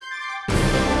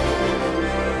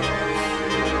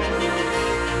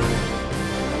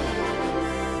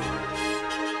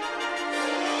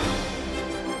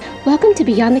Welcome to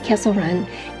Beyond the Kessel Run,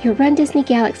 your Run Disney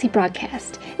Galaxy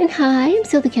broadcast. And hi, I'm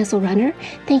Syl the Kessel Runner.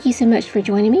 Thank you so much for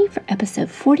joining me for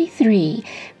episode 43,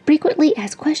 Frequently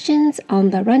Asked Questions on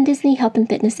the Run Disney Health and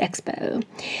Fitness Expo.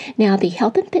 Now, the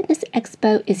Health and Fitness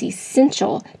Expo is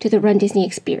essential to the Run Disney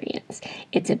experience.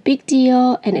 It's a big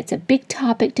deal and it's a big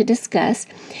topic to discuss,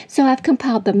 so I've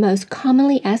compiled the most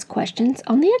commonly asked questions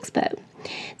on the expo.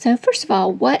 So first of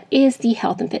all, what is the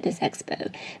Health and Fitness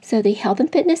Expo? So the Health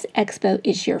and Fitness Expo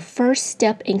is your first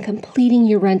step in completing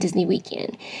your Run Disney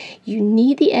weekend. You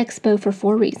need the expo for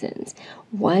 4 reasons.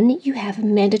 1, you have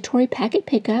mandatory packet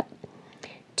pickup.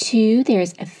 2, there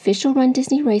is official Run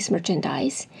Disney race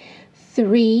merchandise.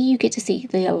 3, you get to see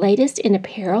the latest in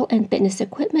apparel and fitness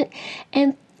equipment.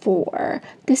 And 4,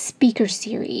 the speaker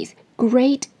series.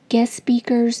 Great guest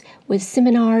speakers with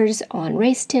seminars on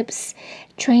race tips,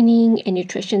 training, and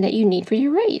nutrition that you need for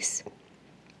your race.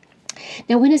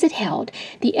 Now, when is it held?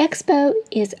 The expo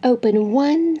is open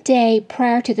 1 day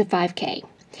prior to the 5K,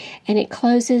 and it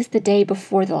closes the day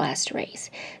before the last race.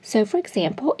 So, for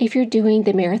example, if you're doing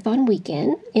the marathon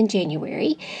weekend in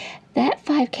January, that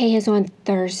 5K is on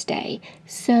Thursday,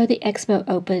 so the expo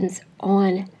opens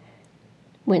on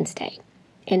Wednesday,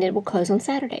 and it will close on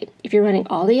Saturday. If you're running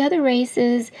all the other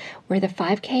races where the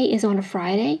 5K is on a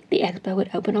Friday, the expo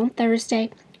would open on Thursday,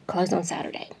 close on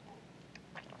Saturday.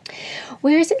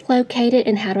 Where is it located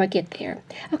and how do I get there?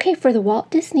 Okay, for the Walt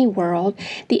Disney World,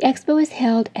 the expo is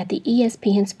held at the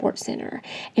ESPN Sports Center.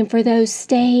 And for those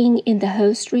staying in the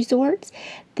host resorts,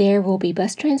 there will be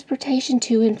bus transportation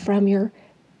to and from your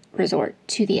resort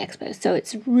to the expo. So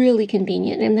it's really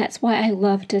convenient, and that's why I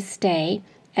love to stay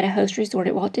at a host resort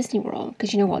at Walt Disney World,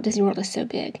 because Walt Disney World is so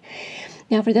big.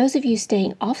 Now, for those of you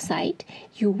staying off-site,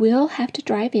 you will have to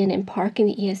drive in and park in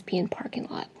the ESPN parking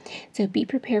lot. So be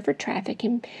prepared for traffic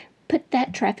and put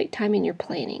that traffic time in your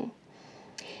planning.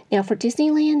 Now, for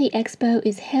Disneyland, the expo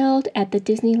is held at the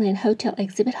Disneyland Hotel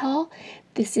Exhibit Hall.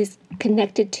 This is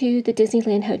connected to the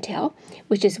Disneyland Hotel,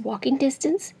 which is walking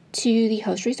distance to the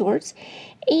host resorts,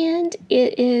 and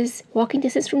it is walking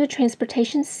distance from the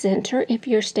transportation center if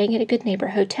you're staying at a Good Neighbor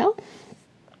hotel.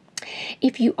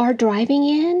 If you are driving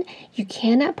in, you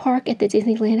cannot park at the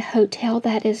Disneyland Hotel.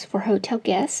 That is for hotel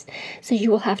guests. So you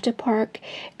will have to park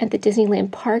at the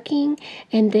Disneyland parking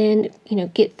and then,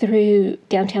 get through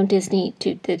downtown Disney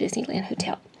to the Disneyland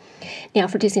Hotel. Now,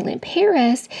 for Disneyland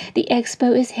Paris, the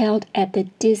expo is held at the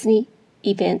Disney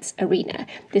Events Arena.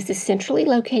 This is centrally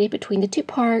located between the 2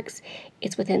 parks.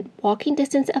 It's within walking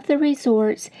distance of the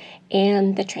resorts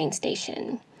and the train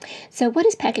station. So what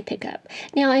is packet pickup?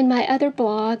 Now, in my other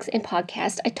blogs and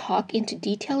podcasts, I talk into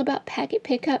detail about packet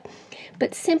pickup,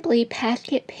 but simply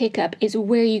packet pickup is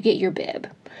where you get your bib.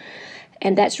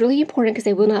 And that's really important because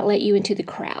they will not let you into the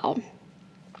crowd.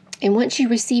 And once you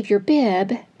receive your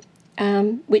bib,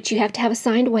 which you have to have a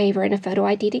signed waiver and a photo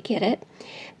ID to get it,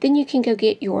 then you can go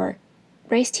get your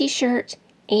race t-shirt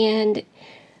and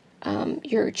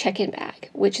your check-in bag,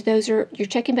 your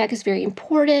check-in bag is very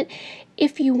important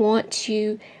if you want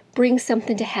to bring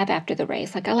something to have after the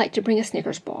race. Like I like to bring a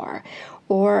Snickers bar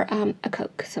or a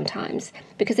Coke sometimes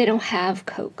because they don't have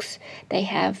Cokes. They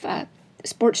have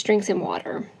sports drinks and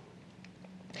water.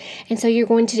 And so you're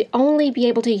going to only be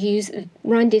able to use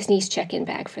Run Disney's check-in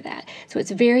bag for that. So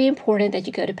it's very important that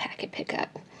you go to packet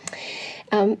pickup.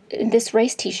 This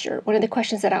race t-shirt, one of the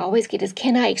questions that I always get is,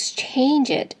 can I exchange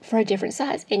it for a different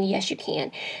size? And yes, you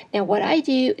can. Now, what I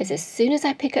do is as soon as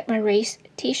I pick up my race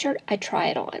t-shirt, I try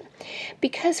it on.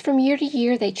 Because from year to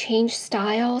year, they change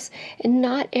styles, and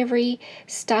not every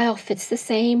style fits the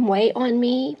same way on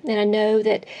me. And I know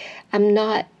that I'm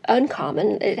not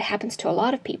uncommon. It happens to a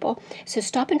lot of people. So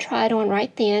stop and try it on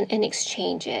right then and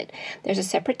exchange it. There's a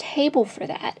separate table for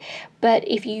that. But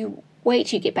if you wait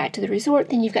till you get back to the resort,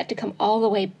 then you've got to come all the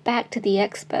way back to the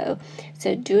expo.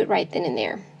 So do it right then and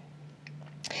there.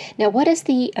 Now, what is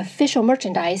the official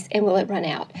merchandise and will it run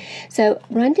out? So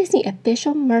Run Disney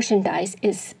official merchandise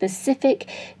is specific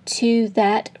to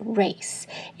that race.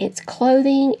 It's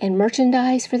clothing and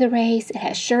merchandise for the race. It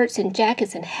has shirts and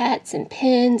jackets and hats and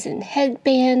pins and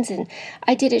headbands and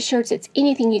I Did It shirts. It's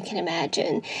anything you can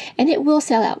imagine. And it will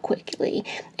sell out quickly.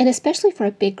 And especially for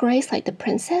a big race like the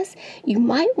Princess, you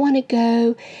might want to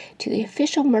go to the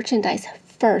official merchandise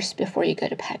first before you go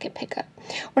to packet pickup.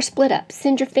 Or split up.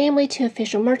 Send your family to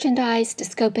official merchandise to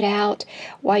scope it out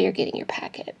while you're getting your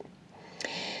packet.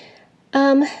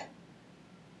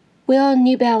 Will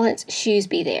New Balance shoes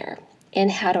be there? And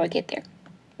how do I get there?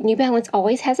 New Balance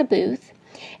always has a booth.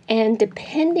 And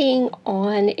depending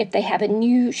on if they have a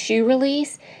new shoe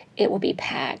release, it will be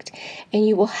packed. And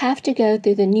you will have to go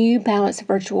through the New Balance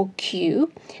Virtual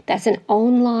Queue. That's an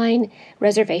online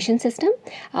reservation system.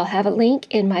 I'll have a link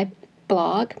in my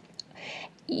blog.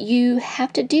 You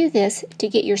have to do this to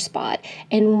get your spot,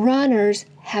 and runners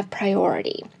have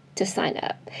priority to sign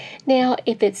up. Now,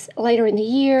 if it's later in the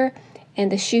year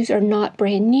and the shoes are not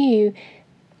brand new,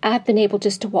 I've been able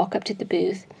just to walk up to the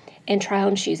booth and try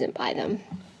on shoes and buy them.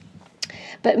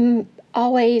 But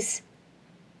always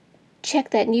check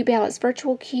that New Balance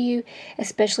Virtual Queue,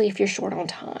 especially if you're short on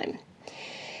time.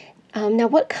 Now,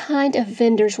 what kind of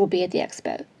vendors will be at the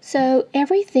expo? So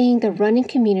everything the running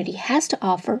community has to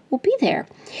offer will be there,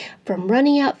 from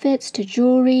running outfits to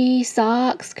jewelry,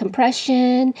 socks,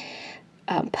 compression,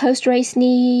 post-race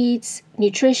needs,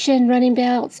 nutrition, running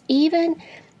belts, even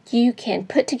you can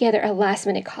put together a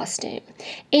last-minute costume.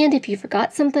 And if you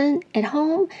forgot something at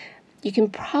home, you can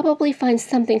probably find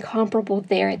something comparable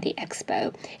there at the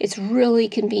expo. It's really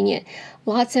convenient.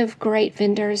 Lots of great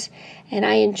vendors, and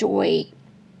I enjoy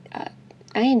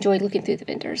looking through the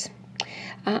vendors.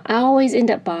 I always end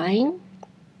up buying,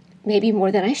 maybe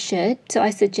more than I should, so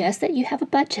I suggest that you have a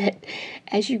budget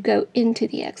as you go into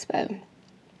the expo.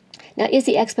 Now, is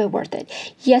the expo worth it?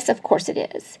 Yes, of course it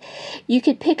is. You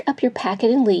could pick up your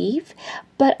packet and leave,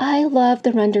 but I love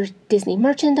the Run Disney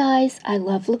merchandise. I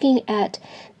love looking at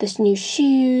the new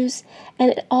shoes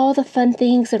and all the fun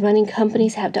things the running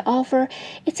companies have to offer.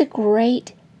 It's a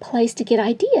great place to get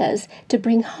ideas to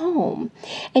bring home.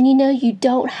 And you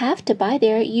don't have to buy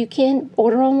there. You can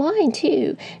order online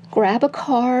too. Grab a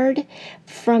card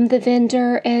from the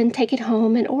vendor and take it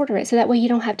home and order it. So that way you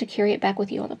don't have to carry it back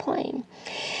with you on the plane.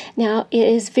 Now, it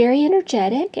is very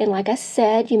energetic, and like I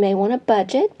said, you may want a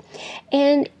budget.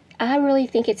 And I really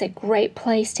think it's a great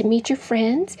place to meet your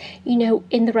friends. In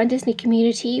the Run Disney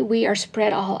community, we are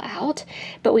spread all out,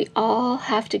 but we all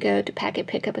have to go to packet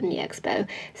pickup in the expo.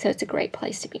 So it's a great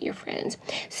place to meet your friends.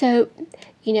 So,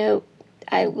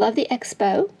 I love the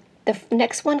expo. The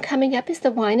next one coming up is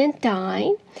the Wine and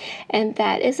Dine, and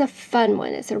that is a fun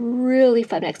one. It's a really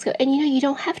fun expo. And you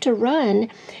don't have to run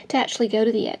to actually go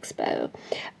to the expo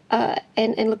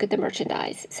and look at the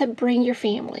merchandise. So bring your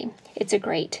family. It's a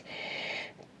great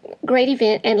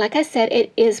event, and like I said,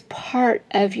 it is part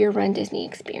of your Run Disney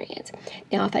experience.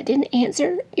 Now, if I didn't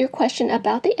answer your question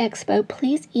about the expo,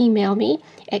 please email me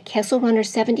at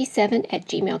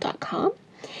kesselrunner77@gmail.com.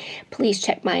 Please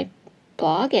check my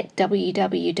blog at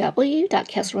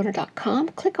www.kesselrunner.com.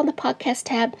 Click on the podcast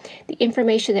tab. The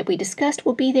information that we discussed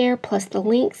will be there, plus the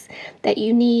links that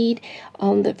you need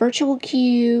on the virtual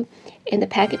queue and the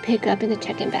packet pickup and the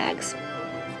check-in bags.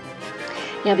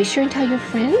 Now, be sure and tell your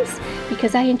friends,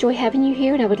 because I enjoy having you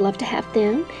here and I would love to have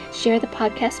them share the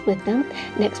podcast with them.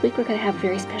 Next week, we're going to have a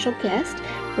very special guest.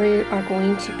 We are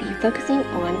going to be focusing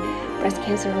on breast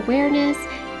cancer awareness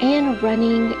and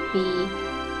running the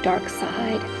Dark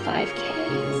Side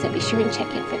 5K. So be sure and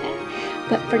check in for that.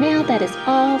 But for now, that is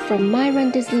all from my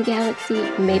Run Disney Galaxy.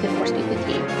 May the Force be with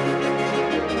you.